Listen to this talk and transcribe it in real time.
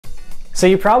So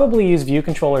you probably use view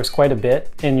controllers quite a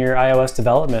bit in your iOS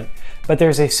development, but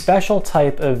there's a special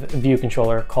type of view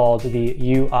controller called the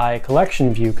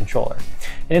UICollectionViewController.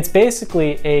 And it's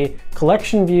basically a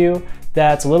collection view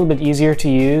that's a little bit easier to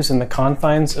use in the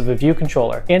confines of a view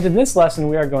controller. And in this lesson,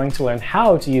 we are going to learn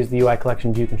how to use the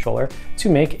UICollectionViewController to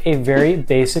make a very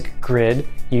basic grid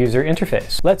user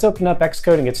interface. Let's open up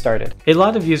Xcode and get started. A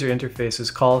lot of user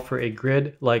interfaces call for a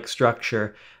grid-like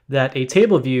structure that a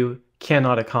table view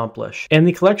cannot accomplish. And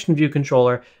the collection view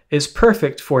controller is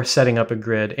perfect for setting up a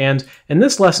grid. And in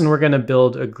this lesson, we're going to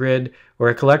build a grid or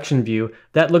a collection view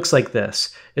that looks like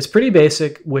this. It's pretty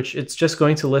basic, which it's just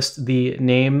going to list the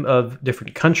name of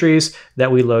different countries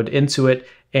that we load into it.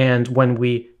 And when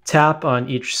we tap on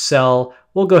each cell,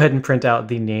 we'll go ahead and print out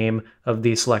the name of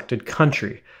the selected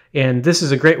country. And this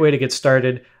is a great way to get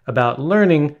started about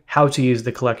learning how to use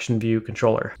the collection view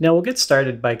controller. Now we'll get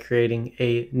started by creating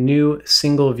a new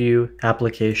single view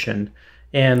application,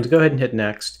 and go ahead and hit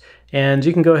next. And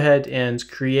you can go ahead and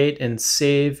create and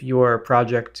save your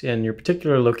project in your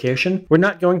particular location. We're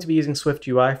not going to be using Swift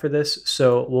UI for this,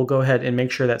 so we'll go ahead and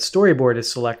make sure that storyboard is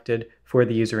selected for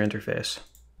the user interface.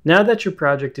 Now that your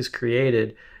project is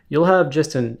created, you'll have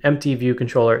just an empty view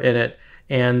controller in it.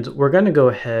 And we're going to go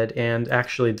ahead and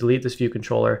actually delete this view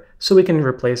controller so we can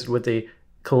replace it with a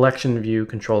collection view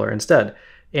controller instead.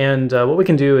 And what we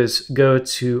can do is go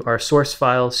to our source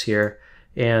files here,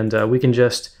 and we can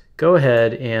just go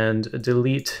ahead and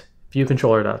delete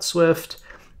viewcontroller.swift,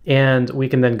 and we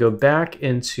can then go back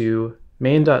into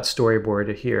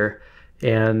main.storyboard here,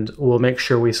 and we'll make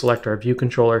sure we select our view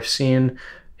controller scene,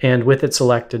 and with it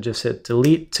selected, just hit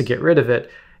delete to get rid of it.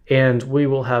 And we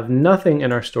will have nothing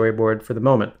in our storyboard for the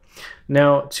moment.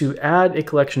 Now, to add a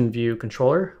collection view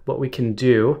controller, what we can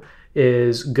do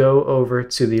is go over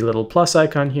to the little plus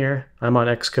icon here. I'm on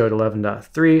Xcode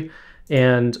 11.3,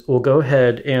 and we'll go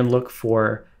ahead and look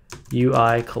for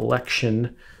UI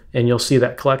collection, and you'll see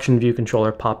that collection view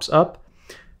controller pops up.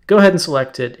 Go ahead and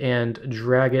select it and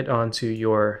drag it onto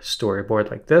your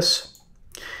storyboard like this.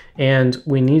 And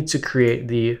we need to create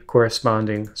the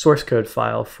corresponding source code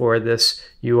file for this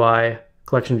UI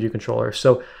collection view controller.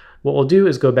 So what we'll do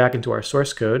is go back into our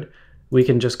source code. We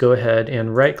can just go ahead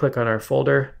and right click on our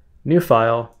folder, new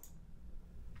file,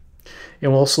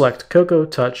 and we'll select Cocoa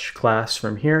Touch class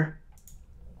from here.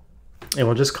 And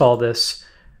we'll just call this,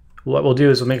 what we'll do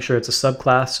is we'll make sure it's a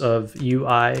subclass of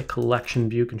UI collection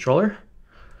view controller.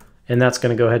 And that's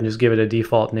going to go ahead and just give it a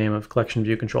default name of collection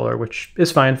view controller, which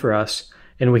is fine for us.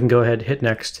 And we can go ahead, hit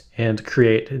next, and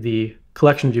create the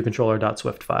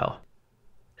collectionviewcontroller.swift file.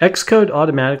 Xcode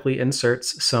automatically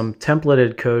inserts some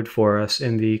templated code for us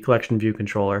in the collection view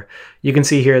controller. You can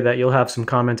see here that you'll have some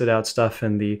commented out stuff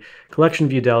in the collection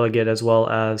view delegate as well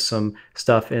as some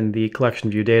stuff in the collection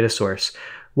view data source.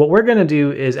 What we're going to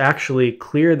do is actually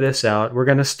clear this out. We're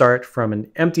going to start from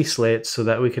an empty slate so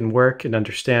that we can work and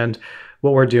understand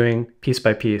what we're doing piece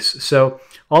by piece. So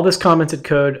all this commented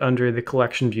code under the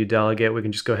collection view delegate, we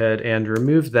can just go ahead and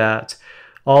remove that.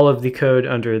 All of the code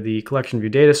under the collection view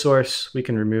data source, we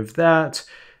can remove that.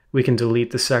 We can delete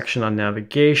the section on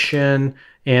navigation,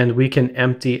 and we can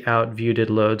empty out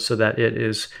viewDidLoad so that it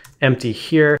is empty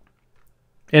here.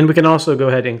 And we can also go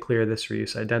ahead and clear this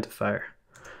reuse identifier.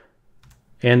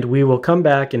 And we will come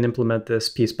back and implement this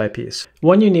piece by piece.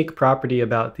 One unique property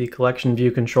about the collection view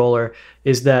controller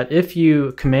is that if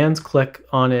you command click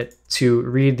on it to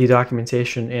read the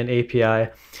documentation and API,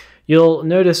 you'll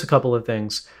notice a couple of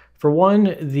things. For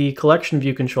one, the collection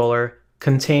view controller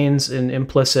contains an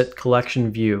implicit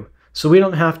collection view. So we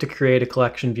don't have to create a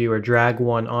collection view or drag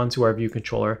one onto our view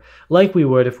controller like we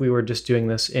would if we were just doing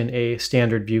this in a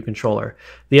standard view controller.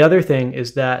 The other thing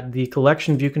is that the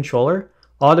collection view controller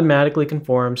automatically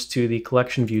conforms to the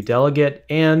collection view delegate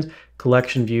and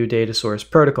collection view data source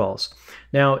protocols.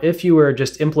 Now, if you were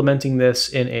just implementing this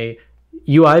in a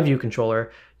UI view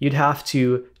controller, you'd have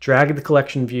to drag the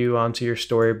collection view onto your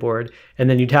storyboard,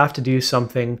 and then you'd have to do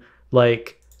something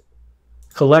like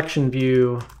collection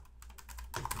view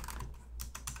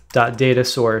data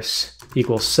source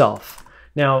equals self.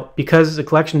 Now, because the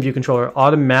collection view controller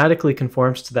automatically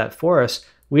conforms to that for us,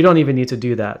 we don't even need to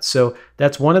do that. So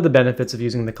that's one of the benefits of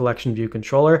using the collection view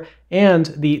controller, and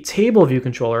the table view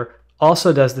controller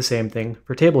also does the same thing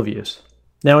for table views.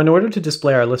 Now, in order to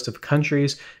display our list of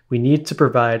countries, we need to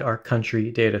provide our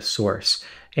country data source.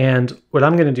 And what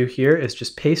I'm going to do here is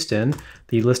just paste in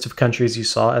the list of countries you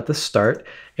saw at the start.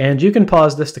 And you can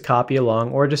pause this to copy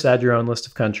along or just add your own list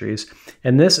of countries.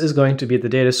 And this is going to be the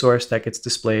data source that gets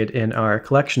displayed in our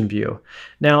collection view.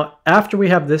 Now, after we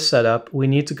have this set up, we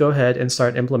need to go ahead and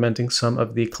start implementing some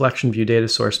of the collection view data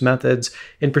source methods.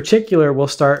 In particular, we'll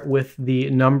start with the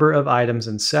number of items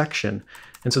in section.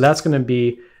 And so that's going to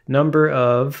be number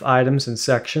of items in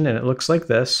section, and it looks like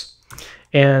this.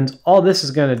 And all this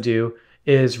is going to do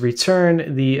is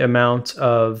return the amount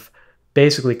of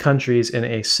basically countries in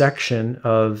a section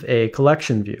of a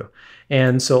collection view.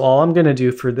 And so all I'm going to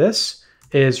do for this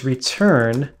is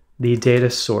return the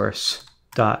data source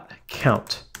dot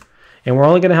count. And we're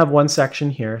only going to have one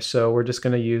section here, so we're just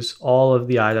going to use all of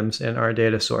the items in our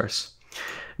data source.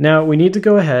 Now we need to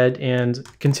go ahead and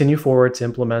continue forward to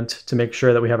implement to make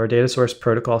sure that we have our data source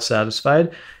protocol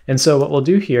satisfied. And so what we'll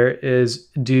do here is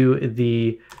do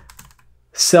the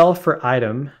cell for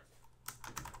item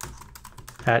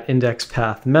at index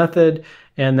path method,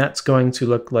 and that's going to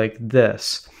look like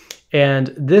this.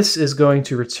 And this is going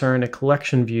to return a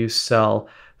collection view cell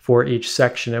for each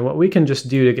section. And what we can just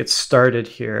do to get started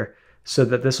here so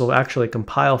that this will actually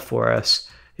compile for us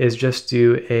is just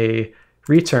do a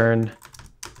return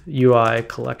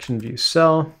UICollectionView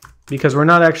cell, because we're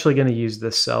not actually going to use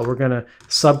this cell. We're going to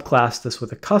subclass this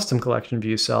with a custom collection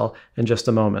view cell in just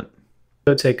a moment.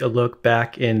 So take a look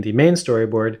back in the main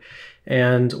storyboard,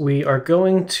 and we are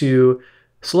going to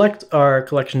select our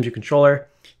collection view controller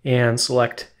and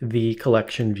select the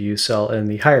collection view cell in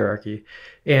the hierarchy.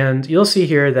 And you'll see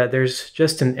here that there's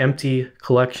just an empty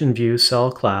collection view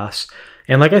cell class.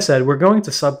 And like I said, we're going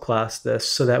to subclass this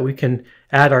so that we can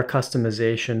add our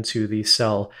customization to the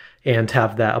cell and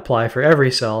have that apply for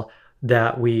every cell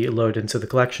that we load into the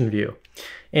collection view.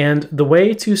 And the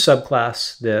way to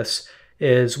subclass this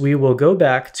is we will go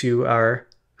back to our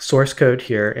source code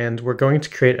here, and we're going to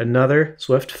create another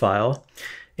Swift file.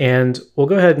 And we'll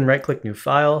go ahead and right-click New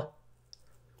File.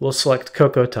 We'll select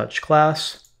Cocoa Touch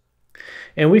class.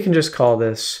 And we can just call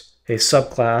this a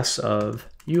subclass of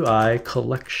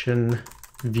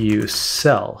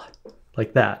UICollectionViewCell,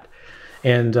 like that.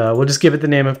 And we'll just give it the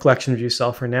name of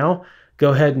CollectionViewCell for now.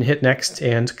 Go ahead and hit Next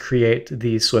and create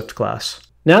the Swift class.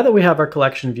 Now that we have our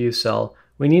collection view cell,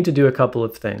 we need to do a couple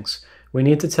of things. We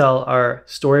need to tell our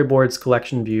storyboard's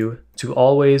collection view to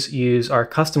always use our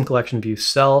custom collection view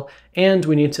cell, and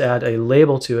we need to add a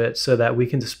label to it so that we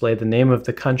can display the name of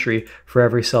the country for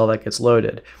every cell that gets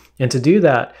loaded. And to do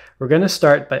that, we're going to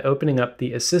start by opening up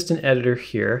the assistant editor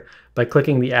here by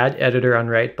clicking the Add Editor on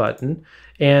right button.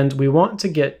 And we want to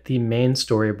get the main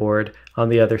storyboard on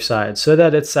the other side so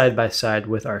that it's side by side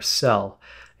with our cell.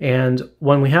 And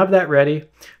when we have that ready,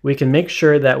 we can make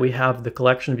sure that we have the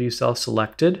collection view cell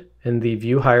selected in the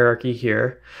view hierarchy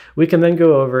here. We can then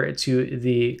go over to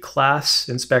the class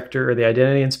inspector or the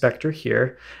identity inspector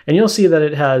here, and you'll see that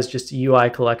it has just UI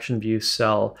collection view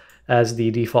cell as the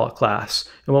default class.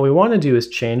 And what we want to do is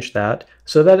change that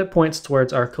so that it points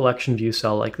towards our collection view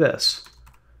cell like this.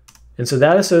 And so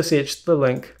that associates the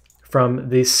link from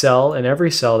the cell in every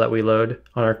cell that we load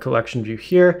on our collection view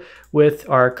here with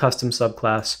our custom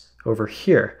subclass over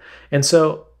here. And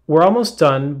so we're almost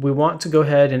done. We want to go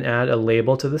ahead and add a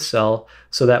label to the cell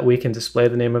so that we can display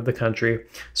the name of the country.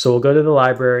 So we'll go to the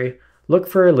library, look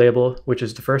for a label, which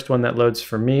is the first one that loads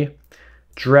for me,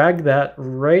 drag that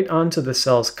right onto the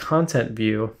cell's content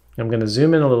view. I'm going to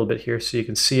zoom in a little bit here so you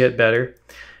can see it better.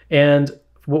 And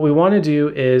what we want to do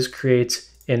is create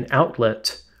an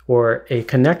outlet or a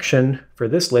connection for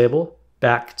this label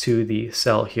back to the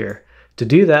cell here. To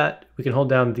do that, we can hold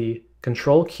down the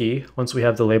Control key once we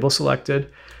have the label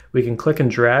selected. We can click and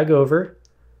drag over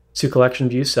to collection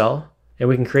view cell, and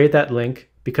we can create that link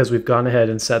because we've gone ahead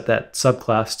and set that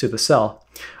subclass to the cell.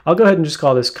 I'll go ahead and just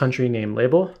call this country name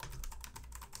label,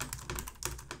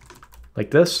 like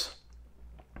this.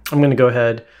 I'm going to go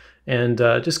ahead and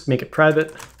just make it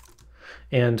private.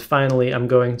 And finally, I'm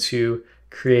going to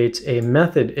create a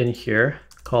method in here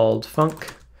called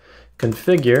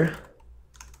funcConfigure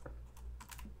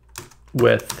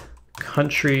with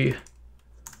country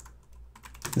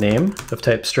name of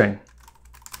type string.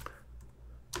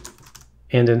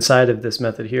 And inside of this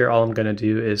method here, all I'm going to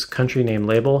do is country name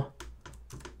label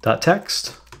dot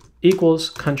text equals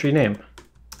country name.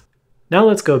 Now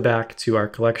let's go back to our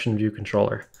collection view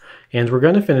controller, and we're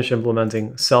going to finish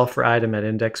implementing cell for item at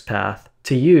index path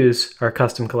to use our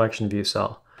custom collection view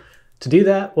cell. To do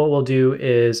that, what we'll do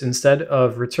is instead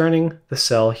of returning the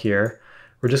cell here,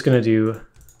 we're just going to do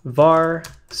var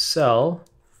cell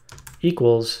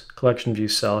equals collection view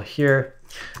cell here.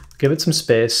 give it some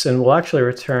space, and we'll actually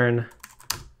return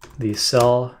the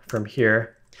cell from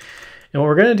here. And what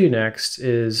we're going to do next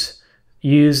is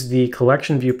use the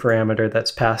collection view parameter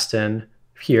that's passed in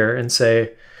here and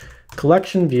say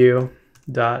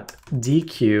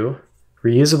collectionView.dequeue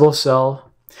reusable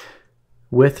cell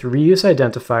with reuse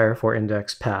identifier for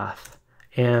index path.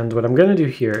 And what I'm going to do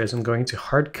here is I'm going to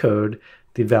hard code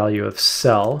the value of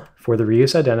cell for the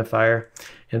reuse identifier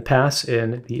and pass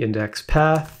in the index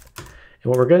path. And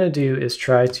what we're going to do is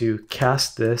try to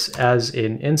cast this as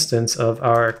an instance of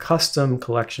our custom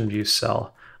collection view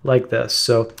cell like this.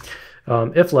 So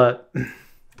if let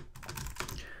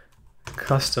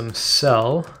custom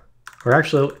cell, or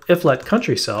actually if let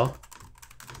country cell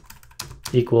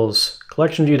equals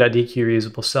collectionView.dequeue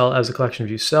reusable cell as a collection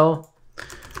view cell,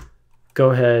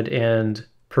 go ahead and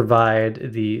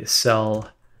provide the cell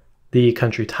the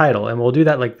country title. And we'll do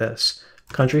that like this: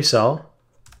 country cell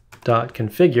dot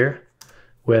configure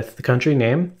with the country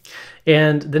name.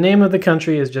 And the name of the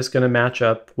country is just going to match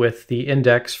up with the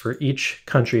index for each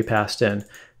country passed in.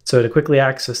 So to quickly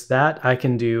access that, I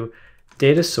can do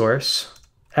data source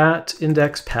at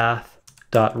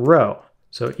indexPath.row.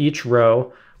 So each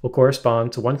row will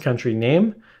correspond to one country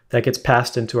name that gets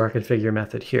passed into our configure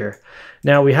method here.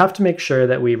 Now we have to make sure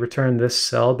that we return this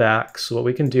cell back. So what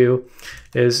we can do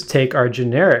is take our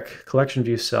generic collection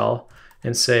view cell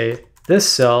and say this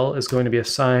cell is going to be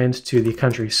assigned to the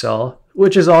country cell,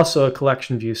 which is also a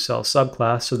collection view cell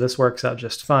subclass. So this works out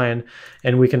just fine,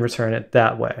 and we can return it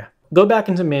that way. Go back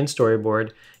into main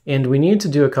storyboard, and we need to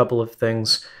do a couple of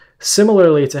things.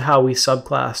 Similarly to how we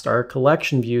subclassed our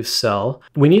collection view cell,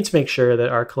 we need to make sure that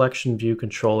our collection view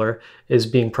controller is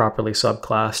being properly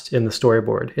subclassed in the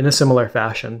storyboard in a similar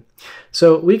fashion.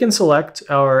 So we can select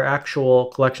our actual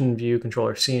collection view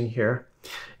controller scene here.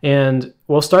 And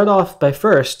we'll start off by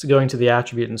first going to the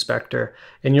attribute inspector.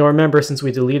 And you'll remember, since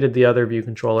we deleted the other view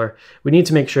controller, we need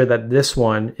to make sure that this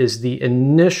one is the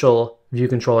initial view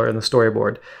controller in the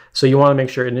storyboard. So you want to make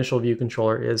sure initial view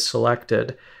controller is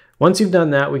selected. Once you've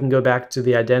done that, we can go back to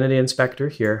the identity inspector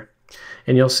here,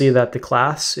 and you'll see that the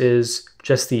class is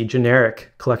just the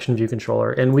generic collection view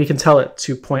controller, and we can tell it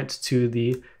to point to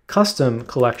the custom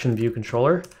collection view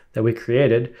controller that we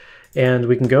created. And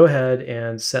we can go ahead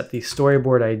and set the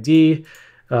storyboard ID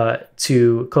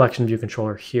to collection view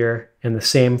controller here, and the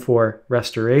same for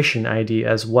restoration ID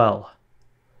as well.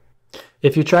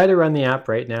 If you try to run the app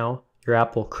right now, your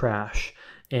app will crash.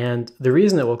 And the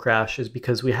reason it will crash is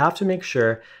because we have to make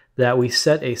sure that we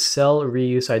set a cell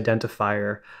reuse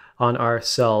identifier on our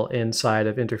cell inside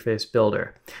of Interface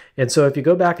Builder. And so if you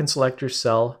go back and select your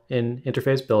cell in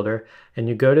Interface Builder, and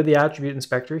you go to the attribute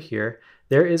inspector here,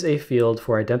 there is a field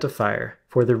for identifier,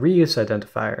 for the reuse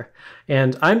identifier.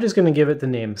 And I'm just going to give it the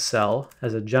name cell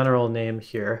as a general name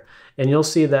here. And you'll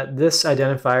see that this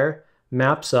identifier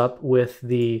maps up with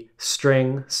the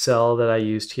string cell that I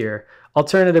used here.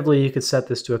 Alternatively, you could set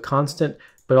this to a constant,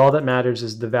 but all that matters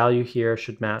is the value here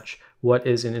should match what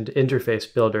is in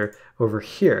Interface Builder over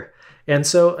here. And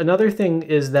so another thing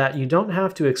is that you don't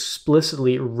have to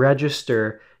explicitly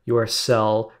register your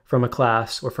cell from a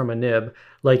class or from a nib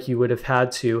like you would have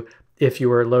had to if you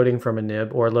were loading from a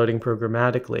nib or loading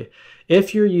programmatically.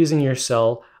 If you're using your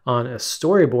cell on a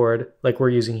storyboard like we're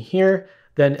using here,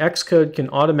 then Xcode can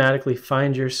automatically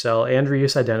find your cell and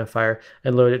reuse identifier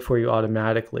and load it for you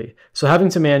automatically. So having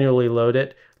to manually load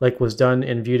it, like was done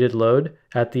in View.did.load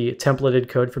at the templated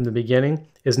code from the beginning,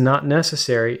 is not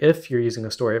necessary if you're using a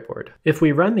storyboard. If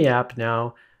we run the app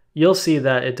now, you'll see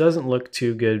that it doesn't look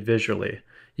too good visually.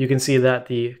 You can see that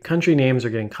the country names are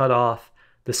getting cut off,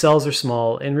 the cells are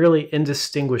small, and really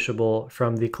indistinguishable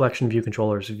from the collection view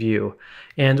controller's view.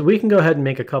 And we can go ahead and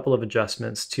make a couple of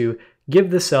adjustments to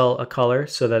give the cell a color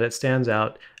so that it stands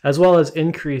out, as well as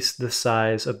increase the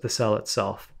size of the cell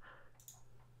itself.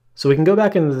 So we can go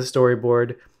back into the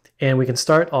storyboard, and we can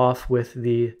start off with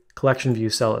the collection view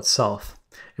cell itself.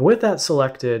 And with that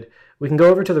selected, we can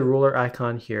go over to the ruler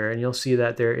icon here, and you'll see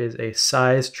that there is a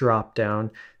size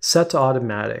drop-down set to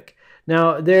automatic.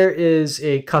 Now, there is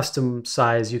a custom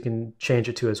size you can change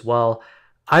it to as well.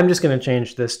 I'm just going to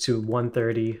change this to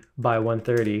 130 by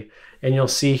 130, and you'll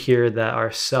see here that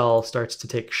our cell starts to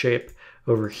take shape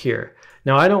over here.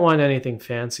 Now, I don't want anything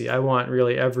fancy. I want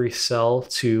really every cell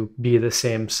to be the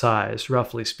same size,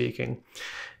 roughly speaking.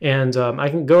 And I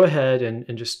can go ahead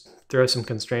and just throw some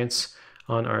constraints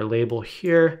on our label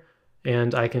here,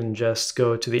 and I can just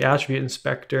go to the attribute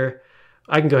inspector.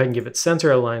 I can go ahead and give it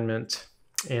center alignment,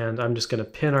 and I'm just going to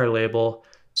pin our label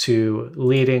to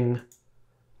leading,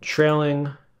 trailing,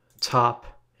 top,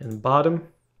 and bottom.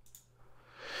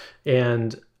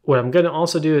 And what I'm going to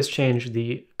also do is change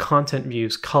the content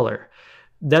view's color.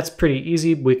 that's pretty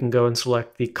easy. We can go and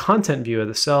select the content view of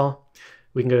the cell.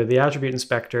 We can go to the attribute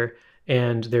inspector,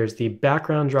 and there's the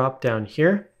background drop down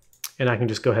here. And I can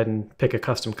just go ahead and pick a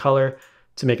custom color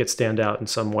to make it stand out in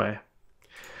some way.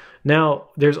 Now,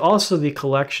 there's also the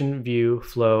collection view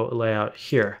flow layout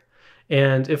here.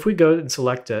 And if we go and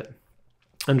select it,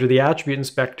 under the attribute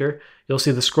inspector, you'll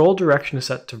see the scroll direction is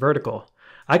set to vertical.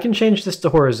 I can change this to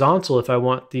horizontal if I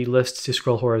want the list to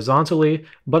scroll horizontally,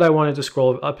 but I want it to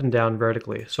scroll up and down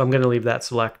vertically. So I'm going to leave that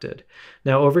selected.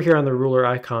 Now over here on the ruler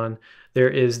icon, there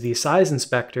is the size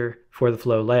inspector for the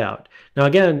flow layout. Now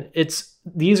again,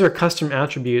 these are custom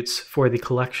attributes for the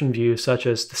collection view, such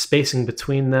as the spacing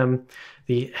between them,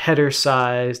 the header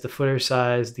size, the footer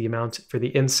size, the amount for the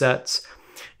insets,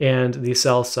 and the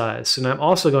cell size. So now I'm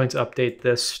also going to update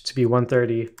this to be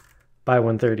 130 by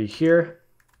 130 here.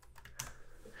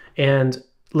 And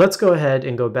let's go ahead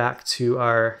and go back to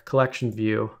our collection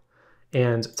view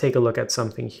and take a look at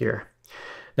something here.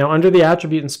 Now under the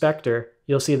attribute inspector,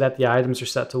 you'll see that the items are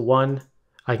set to 1.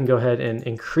 I can go ahead and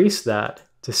increase that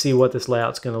to see what this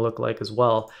layout's going to look like as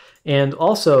well. And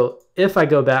also, if I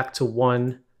go back to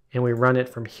 1 and we run it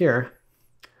from here,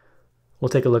 we'll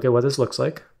take a look at what this looks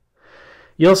like.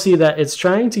 You'll see that it's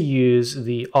trying to use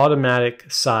the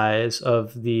automatic size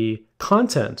of the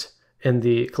content in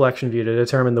the collection view to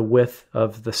determine the width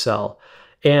of the cell.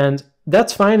 And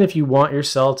that's fine if you want your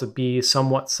cell to be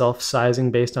somewhat self-sizing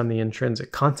based on the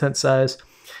intrinsic content size.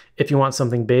 If you want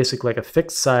something basic like a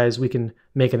fixed size, we can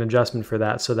make an adjustment for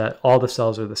that so that all the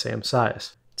cells are the same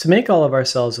size. To make all of our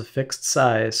cells a fixed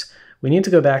size, we need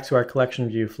to go back to our collection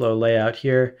view flow layout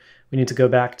here. We need to go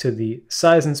back to the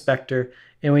size inspector,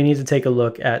 and we need to take a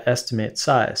look at estimate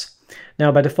size.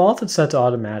 Now by default, it's set to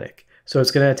automatic. So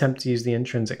it's going to attempt to use the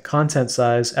intrinsic content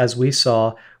size, as we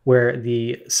saw where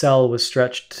the cell was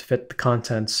stretched to fit the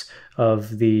contents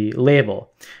of the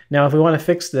label. Now, if we want to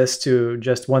fix this to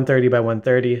just 130 by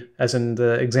 130, as in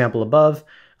the example above,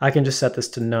 I can just set this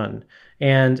to none.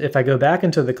 And if I go back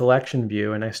into the collection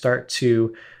view and I start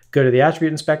to go to the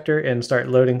attribute inspector and start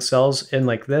loading cells in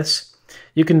like this,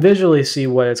 you can visually see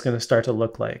what it's going to start to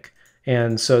look like.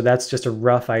 And so that's just a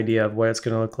rough idea of what it's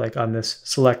going to look like on this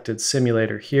selected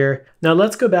simulator here. Now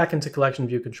let's go back into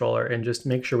CollectionViewController and just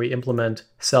make sure we implement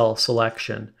cell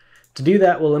selection. To do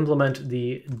that, we'll implement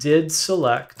the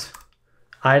did_select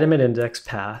item at index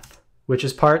path, which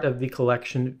is part of the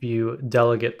CollectionView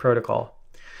delegate protocol.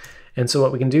 And so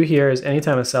what we can do here is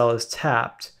anytime a cell is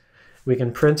tapped, we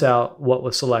can print out what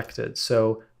was selected.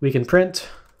 So we can print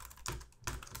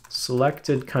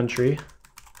selected country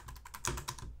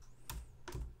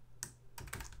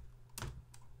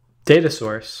data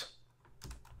source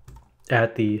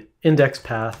at the index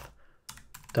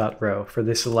path.row for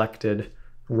the selected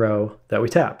row that we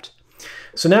tapped.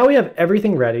 So now we have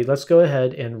everything ready. Let's go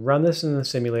ahead and run this in the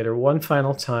simulator one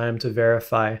final time to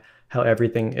verify how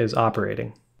everything is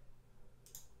operating.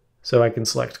 So I can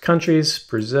select countries,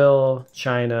 Brazil,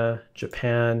 China,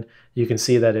 Japan. You can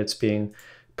see that it's being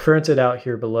printed out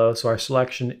here below. So our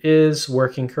selection is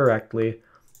working correctly.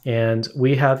 And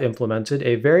we have implemented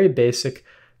a very basic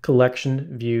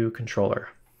collection view controller.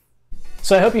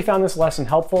 So I hope you found this lesson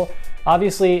helpful.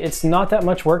 Obviously, it's not that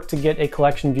much work to get a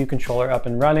collection view controller up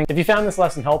and running. If you found this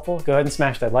lesson helpful, go ahead and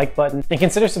smash that like button and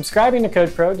consider subscribing to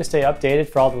CodePro to stay updated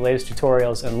for all the latest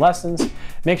tutorials and lessons.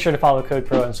 Make sure to follow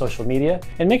CodePro on social media,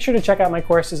 and make sure to check out my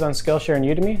courses on Skillshare and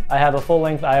Udemy. I have a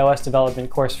full-length iOS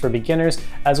development course for beginners,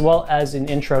 as well as an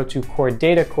intro to core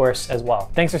data course as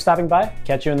well. Thanks for stopping by.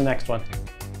 Catch you in the next one.